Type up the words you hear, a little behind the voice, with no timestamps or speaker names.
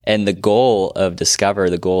And the goal of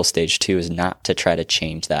the goal of stage 2 is not to try to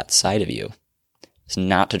change that side of you. It's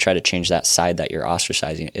not to try to change that side that you're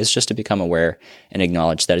ostracizing. It's just to become aware and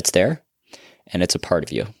acknowledge that it's there and it's a part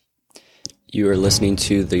of you. You are listening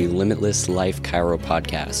to the Limitless Life Chiro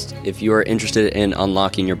podcast. If you are interested in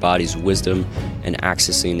unlocking your body's wisdom and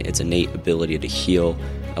accessing its innate ability to heal,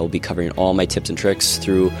 I will be covering all my tips and tricks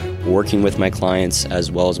through working with my clients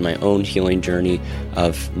as well as my own healing journey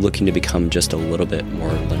of looking to become just a little bit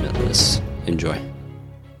more limitless. Enjoy.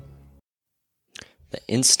 The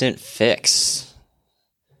instant fix.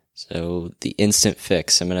 So the instant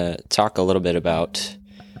fix, I'm going to talk a little bit about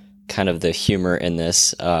kind of the humor in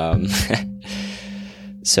this.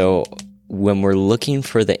 So when we're looking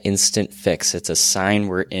for the instant fix, it's a sign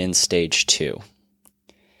we're in stage 2.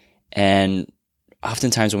 And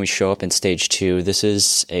oftentimes when we show up in stage 2, this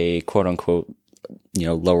is a quote unquote,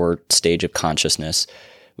 lower stage of consciousness.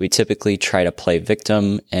 We typically try to play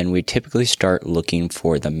victim and we typically start looking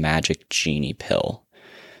for the magic genie pill.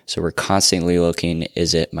 So we're constantly looking,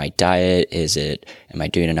 is it my diet? Am I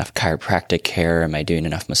doing enough chiropractic care? Am I doing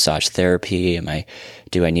enough massage therapy?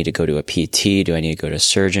 Do I need to go to a PT? Do I need to go to a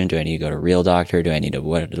surgeon? Do I need to go to a real doctor? Do I need to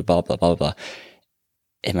blah, blah, blah, blah, blah.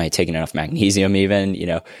 Am I taking enough magnesium even?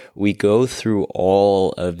 We go through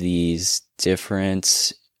all of these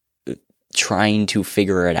different, trying to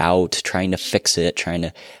figure it out, trying to fix it, trying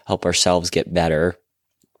to help ourselves get better.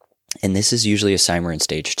 And this is usually a sign we're in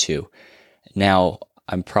stage 2. Now,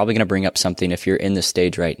 I'm probably going to bring up something. If you're in this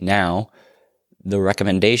stage right now, the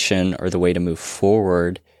recommendation or the way to move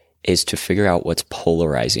forward is to figure out what's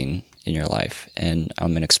polarizing in your life. And I'm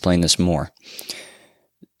going to explain this more.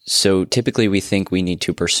 So typically we think we need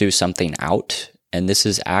to pursue something out, and this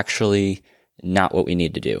is actually not what we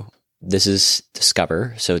need to do. This is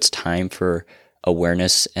discover. So it's time for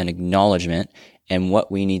awareness and acknowledgement. And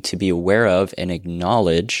what we need to be aware of and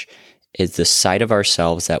acknowledge is the side of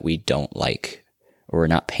ourselves that we don't like, or we're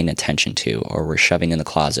not paying attention to, or we're shoving in the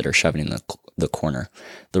closet or shoving in the corner.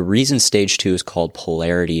 The reason stage 2 is called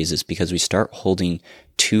polarities is because we start holding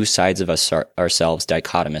two sides of ourselves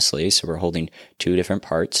dichotomously. So we're holding two different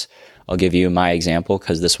parts. I'll give you my example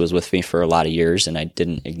because this was with me for a lot of years and I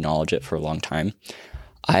didn't acknowledge it for a long time.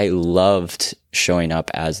 I loved showing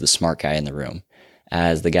up as the smart guy in the room,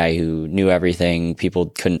 as the guy who knew everything.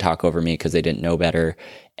 People couldn't talk over me because they didn't know better.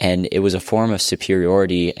 And it was a form of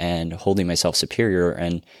superiority and holding myself superior.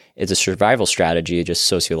 And it's a survival strategy, just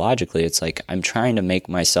sociologically. It's like I'm trying to make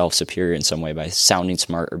myself superior in some way by sounding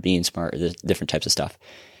smart or being smart or the different types of stuff.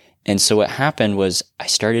 And so what happened was I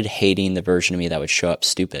started hating the version of me that would show up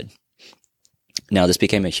stupid. Now, this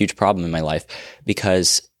became a huge problem in my life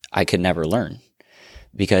because I could never learn.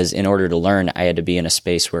 Because in order to learn, I had to be in a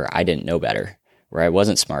space where I didn't know better, where I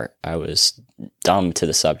wasn't smart. I was dumb to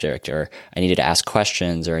the subject, or I needed to ask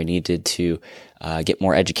questions, or I needed to get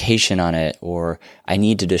more education on it, or I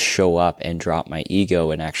needed to show up and drop my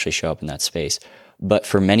ego and actually show up in that space. But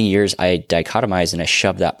for many years, I dichotomized and I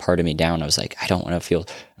shoved that part of me down. I was like, I don't want to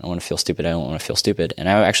feel stupid. I don't want to feel stupid. And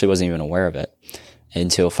I actually wasn't even aware of it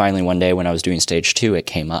until finally one day when I was doing stage 2, it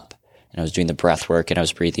came up. And I was doing the breath work and I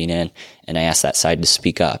was breathing in and I asked that side to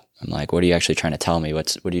speak up. I'm like, what are you actually trying to tell me?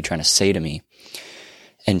 What are you trying to say to me?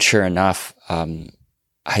 And sure enough,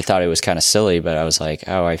 I thought it was kind of silly, but I was like,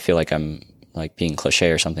 oh, I feel like I'm like being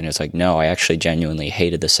cliche or something. It's like, no, I actually genuinely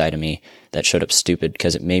hated the side of me that showed up stupid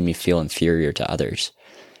because it made me feel inferior to others.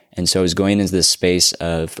 And so I was going into this space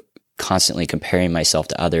of constantly comparing myself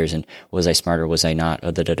to others and was I smarter? Was I not?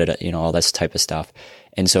 All this type of stuff.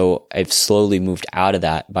 And so I've slowly moved out of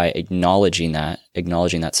that by acknowledging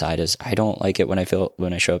that side as I don't like it when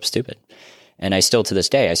I show up stupid. And I still, to this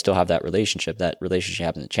day, I still have that relationship. That relationship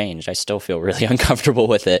hasn't changed. I still feel really uncomfortable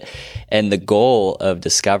with it. And the goal of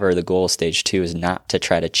the goal of stage 2 is not to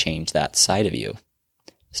try to change that side of you.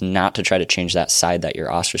 It's not to try to change that side that you're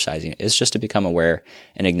ostracizing. It's just to become aware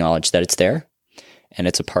and acknowledge that it's there and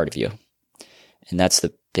it's a part of you. And that's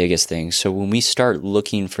the biggest thing. So when we start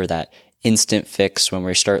looking for that instant fix, when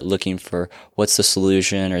we start looking for what's the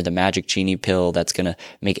solution or the magic genie pill that's going to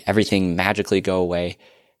make everything magically go away,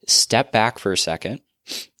 step back for a second,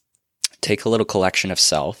 take a little collection of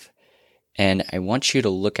self, and I want you to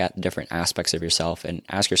look at different aspects of yourself and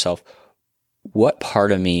ask yourself, what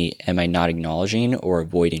part of me am I not acknowledging or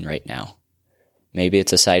avoiding right now? Maybe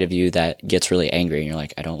it's a side of you that gets really angry and you're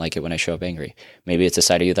like, I don't like it when I show up angry. Maybe it's a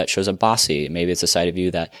side of you that shows up bossy. Maybe it's a side of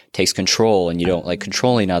you that takes control and you don't like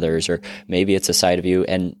controlling others. Or maybe it's a side of you,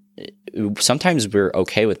 and sometimes we're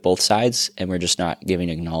okay with both sides and we're just not giving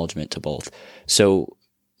acknowledgement to both. So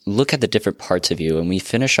look at the different parts of you, and we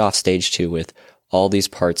finish off stage 2 with all these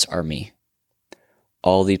parts are me.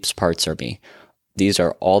 All these parts are me. These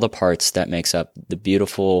are all the parts that makes up the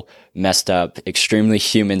beautiful, messed up, extremely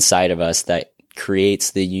human side of us that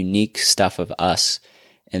creates the unique stuff of us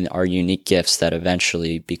and our unique gifts that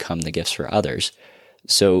eventually become the gifts for others.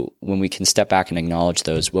 So when we can step back and acknowledge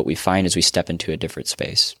those, what we find is we step into a different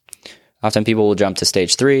space. Often people will jump to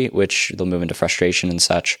stage 3, which they'll move into frustration and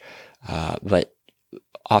such. But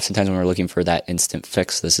oftentimes when we're looking for that instant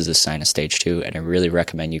fix, this is a sign of stage 2. And I really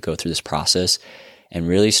recommend you go through this process and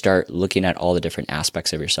really start looking at all the different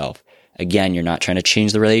aspects of yourself. Again, you're not trying to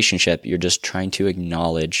change the relationship. You're just trying to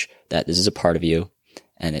acknowledge that this is a part of you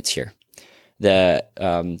and it's here. The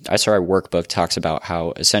ISRI workbook talks about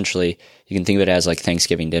how essentially you can think of it as like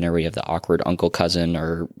Thanksgiving dinner where you have the awkward uncle, cousin,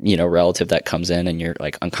 or, relative that comes in and you're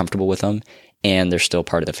like uncomfortable with them and they're still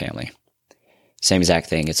part of the family. Same exact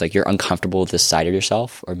thing. It's like you're uncomfortable with this side of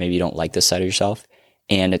yourself, or maybe you don't like this side of yourself,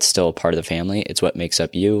 and it's still part of the family. It's what makes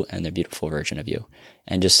up you and the beautiful version of you.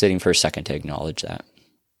 And just sitting for a second to acknowledge that.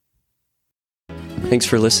 Thanks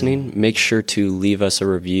for listening. Make sure to leave us a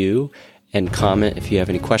review and comment if you have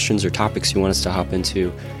any questions or topics you want us to hop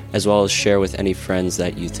into, as well as share with any friends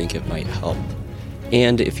that you think it might help.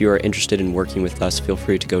 And if you are interested in working with us, feel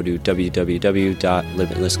free to go to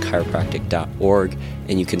www.limitlesschiropractic.org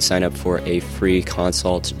and you can sign up for a free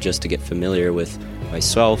consult just to get familiar with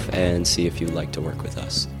myself and see if you'd like to work with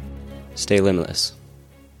us. Stay limitless.